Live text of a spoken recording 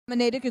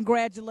Nominated,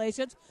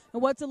 congratulations.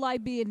 And what's it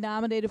like being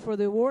nominated for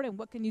the award, and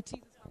what can you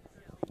teach us?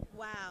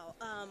 Wow.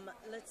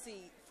 Let's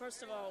see.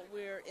 First of all,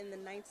 we're in the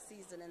 9th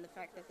season, and the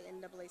fact that the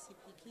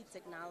NAACP keeps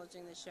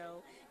acknowledging the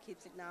show,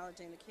 keeps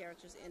acknowledging the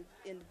characters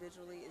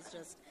individually is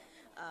just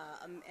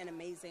an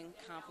amazing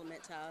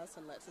compliment to us,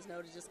 and lets us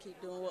know to just keep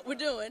doing what we're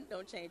doing.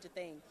 Don't change a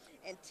thing.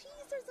 And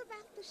teasers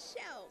about the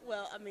show.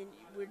 Well, I mean,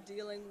 we're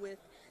dealing with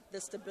the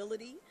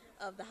stability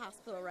of the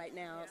hospital right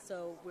now,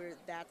 so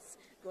that's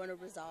going to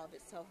resolve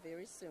itself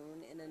very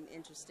soon in an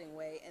interesting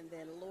way, and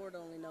then Lord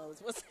only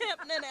knows what's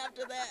happening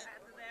after that.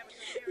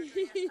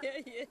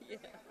 Yeah.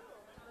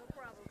 No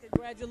problem.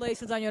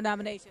 Congratulations on your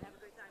nomination. Have a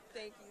great time.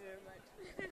 Thank you.